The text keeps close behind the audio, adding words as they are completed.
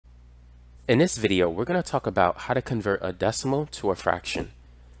In this video, we're going to talk about how to convert a decimal to a fraction.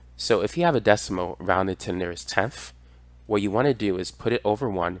 So if you have a decimal rounded to the nearest tenth, what you want to do is put it over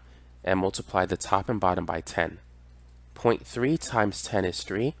 1 and multiply the top and bottom by 10. 0.3 times 10 is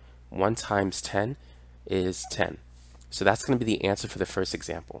 3. 1 times 10 is 10. So that's going to be the answer for the first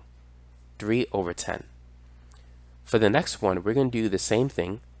example, 3 over 10. For the next one, we're going to do the same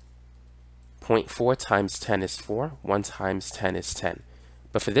thing. 0.4 times 10 is 4. 1 times 10 is 10.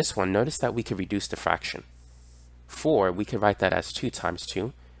 But for this one, notice that we could reduce the fraction. 4, we could write that as 2 times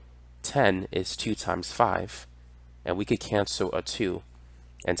 2. 10 is 2 times 5. And we could cancel a 2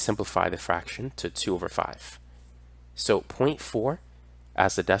 and simplify the fraction to 2 over 5. So 0.4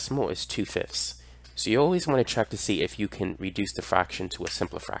 as a decimal is 2/5. So you always want to check to see if you can reduce the fraction to a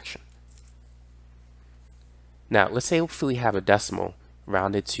simpler fraction. Now, let's say if we have a decimal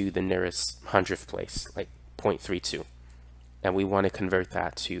rounded to the nearest hundredth place, like 0.32. And we want to convert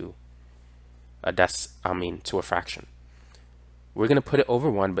that to to a fraction. We're going to put it over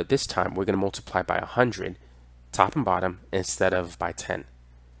 1, but this time we're going to multiply by 100, top and bottom, instead of by 10.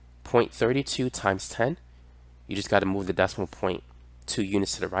 0.32 times 10, you just got to move the decimal point 2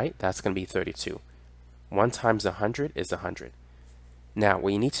 units to the right. That's going to be 32. 1 times 100 is 100. Now,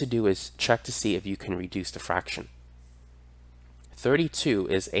 what you need to do is check to see if you can reduce the fraction. 32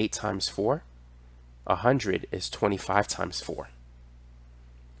 is 8 times 4. 100 is 25 times 4.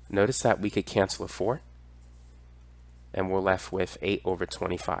 Notice that we could cancel a 4, and we're left with 8 over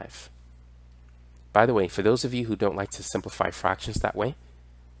 25. By the way, for those of you who don't like to simplify fractions that way,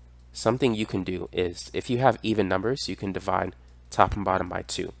 something you can do is, if you have even numbers, you can divide top and bottom by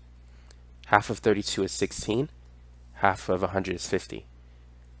 2. Half of 32 is 16. Half of 100 is 50.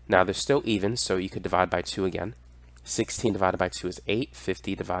 Now they're still even, so you could divide by 2 again. 16 divided by 2 is 8.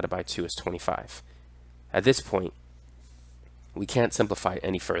 50 divided by 2 is 25. At this point, we can't simplify it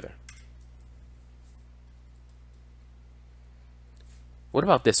any further. What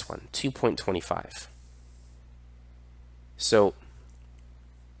about this one, 2.25? So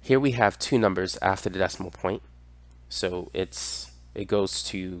here we have two numbers after the decimal point. So it goes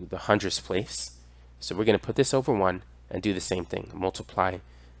to the hundredths place. So we're going to put this over 1 and do the same thing. Multiply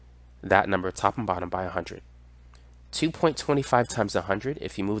that number top and bottom by 100. 2.25 times 100,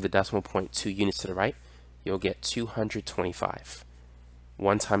 if you move the decimal point 2 units to the right, you'll get 225.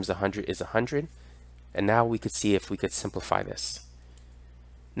 1 times 100 is 100. And now we could see if we could simplify this.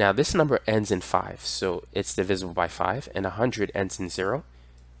 Now this number ends in 5, so it's divisible by 5, and 100 ends in 0.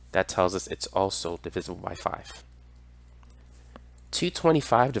 That tells us it's also divisible by 5.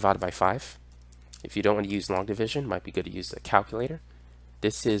 225 divided by 5. If you don't want to use long division, it might be good to use a calculator.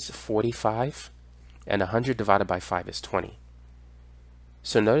 This is 45, and 100 divided by 5 is 20.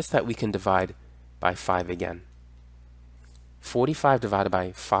 So notice that we can divide by 5 again. 45 divided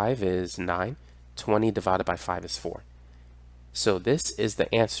by 5 is 9. 20 divided by 5 is 4. So this is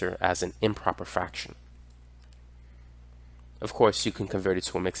the answer as an improper fraction. Of course, you can convert it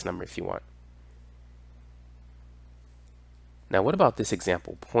to a mixed number if you want. Now what about this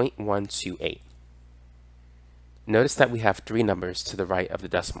example, 0.128? Notice that we have 3 numbers to the right of the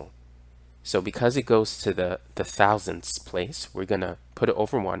decimal. So because it goes to the thousandths place, we're going to put it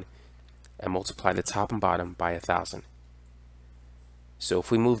over 1 and multiply the top and bottom by 1,000. So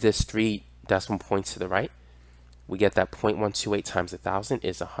if we move this 3 decimal points to the right, we get that 0.128 times 1,000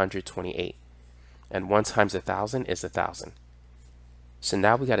 is 128. And 1 times 1,000 is 1,000. So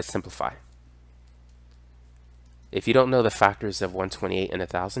now we got to simplify. If you don't know the factors of 128 and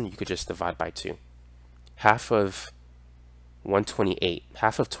 1,000, you could just divide by 2. Half of 128,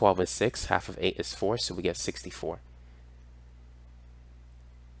 half of 12 is 6, half of 8 is 4, so we get 64.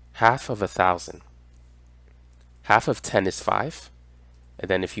 Half of 1,000. Half of 10 is 5, and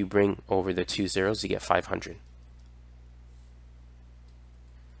then if you bring over the 2 zeros, you get 500.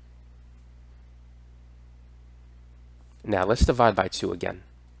 Now let's divide by 2 again.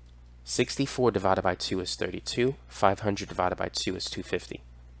 64 divided by 2 is 32. 500 divided by 2 is 250.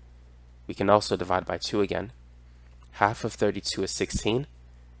 We can also divide by 2 again. Half of 32 is 16.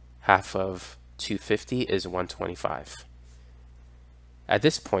 Half of 250 is 125. At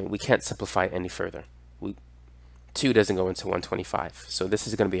this point, we can't simplify any further. 2 doesn't go into 125, so this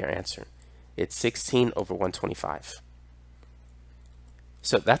is going to be our answer. It's 16 over 125.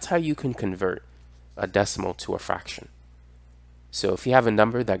 So that's how you can convert a decimal to a fraction. So if you have a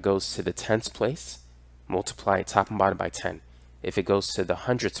number that goes to the tenths place, multiply top and bottom by 10. If it goes to the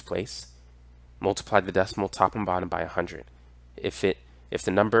hundredths place, multiply the decimal top and bottom by 100. If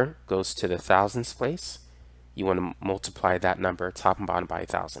the number goes to the thousandths place, you want to multiply that number top and bottom by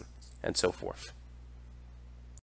 1,000, and so forth.